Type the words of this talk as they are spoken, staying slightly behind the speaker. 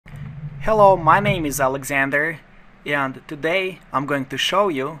Hello, my name is Alexander, and today I'm going to show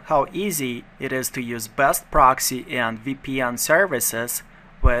you how easy it is to use best proxy and VPN services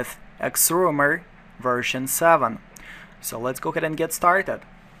with XRummer version 7. So let's go ahead and get started.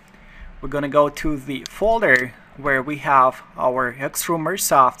 We're going to go to the folder where we have our XRummer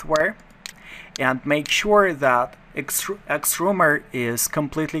software and make sure that XRummer is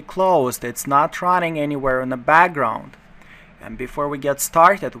completely closed. It's not running anywhere in the background. And before we get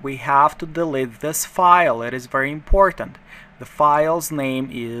started, we have to delete this file. It is very important. The file's name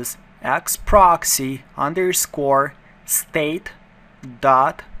is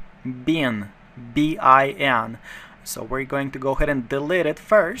xproxy_state.bin, B-I-N. So we're going to go ahead and delete it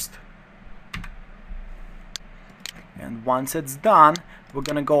first. And once it's done, we're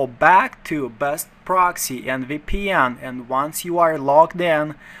going to go back to best proxy and VPN. And once you are logged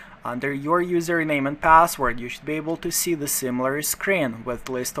in, under your username and password, you should be able to see the similar screen with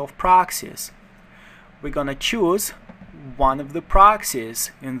list of proxies. We're going to choose one of the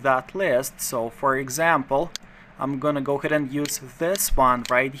proxies in that list. So for example, I'm going to go ahead and use this one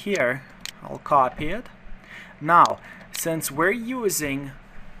right here. I'll copy it. Now, since we're using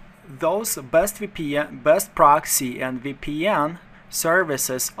those best proxy and VPN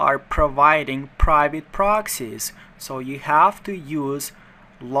services are providing private proxies, so you have to use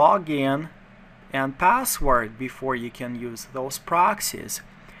login and password before you can use those proxies.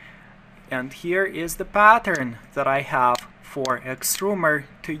 And here is the pattern that I have for XRummer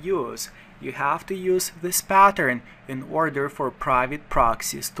to use. You have to use this pattern in order for private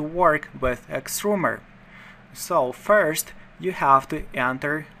proxies to work with XRummer. So first you have to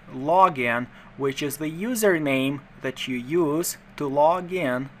enter login, which is the username that you use to log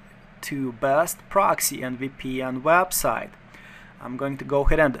in to best proxy and VPN website. I'm going to go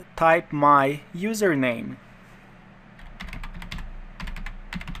ahead and type my username.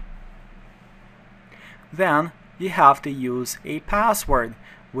 Then you have to use a password,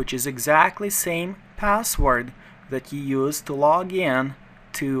 which is exactly same password that you use to log in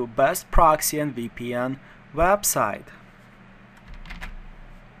to best proxy and VPN website.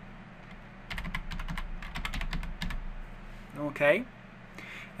 Okay,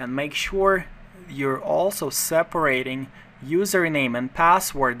 and make sure you're also separating username and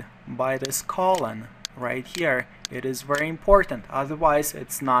password by this colon right here. It is very important, otherwise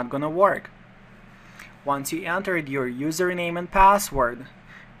it's not gonna work. Once you entered your username and password,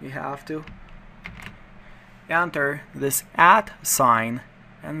 you have to enter this @ sign,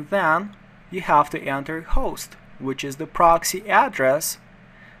 and then you have to enter host, which is the proxy address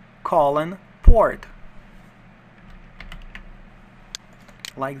colon port,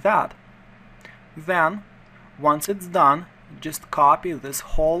 like that. Then once it's done, just copy this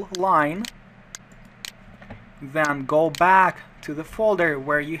whole line, then go back to the folder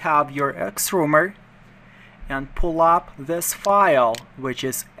where you have your XRummer and pull up this file, which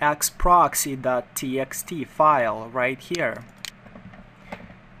is xproxy.txt file right here.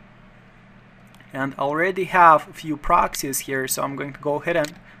 And I already have a few proxies here, so I'm going to go ahead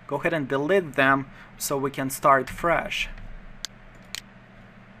and delete them so we can start fresh.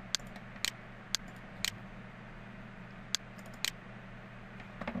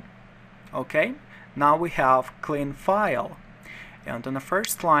 Okay, now we have clean file, and on the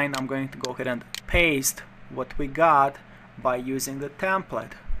first line I'm going to go ahead and paste what we got by using the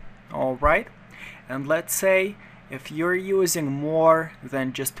template. Alright, and let's say if you're using more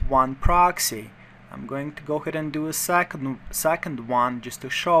than just one proxy, I'm going to go ahead and do a second one just to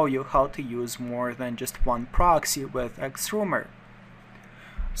show you how to use more than just one proxy with XRummer.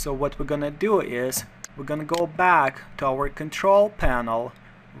 So what we're gonna do is we're gonna go back to our control panel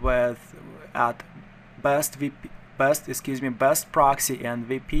at best proxy and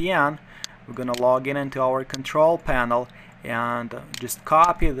VPN. We're gonna log in into our control panel and just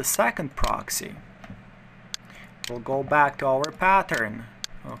copy the second proxy. We'll go back to our pattern,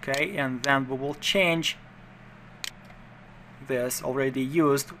 okay, and then we will change this already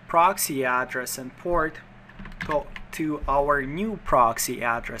used proxy address and port to our new proxy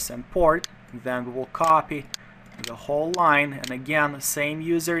address and port. Then we will copy the whole line, and again same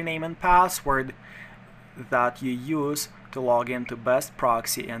username and password that you use to log into best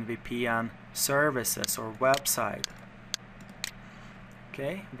proxy and VPN services or website.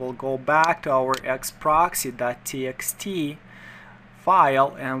 Okay, we'll go back to our xproxy.txt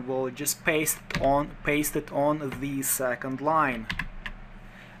file and we'll just paste it on the second line.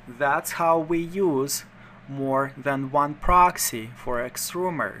 That's how we use more than one proxy for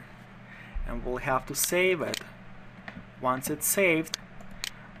XRummer, and we'll have to save it. Once it's saved,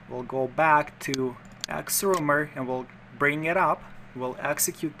 we'll go back to XRummer and we'll bring it up We'll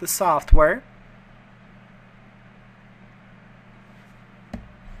execute the software.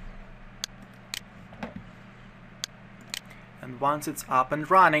 And once it's up and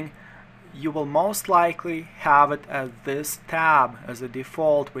running, you will most likely have it as this tab as a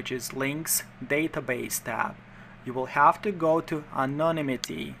default, which is Links Database tab. You will have to go to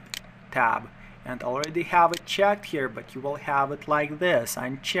Anonymity tab and already have it checked here, but you will have it like this,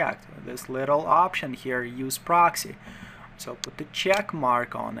 unchecked. This little option here, Use Proxy. So put the check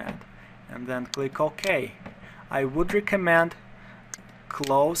mark on it and then click OK. I would recommend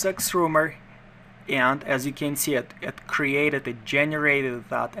close XRummer, and as you can see, it generated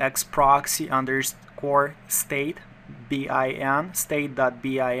that xproxy underscore state bin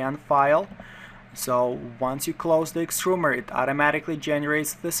state.bin file. So once you close the XRummer, it automatically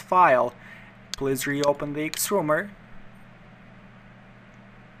generates this file. Please reopen the XRummer.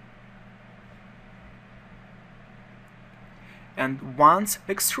 And once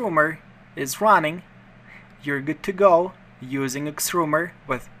XRummer is running, you're good to go using XRummer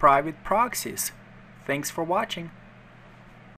with private proxies. Thanks for watching.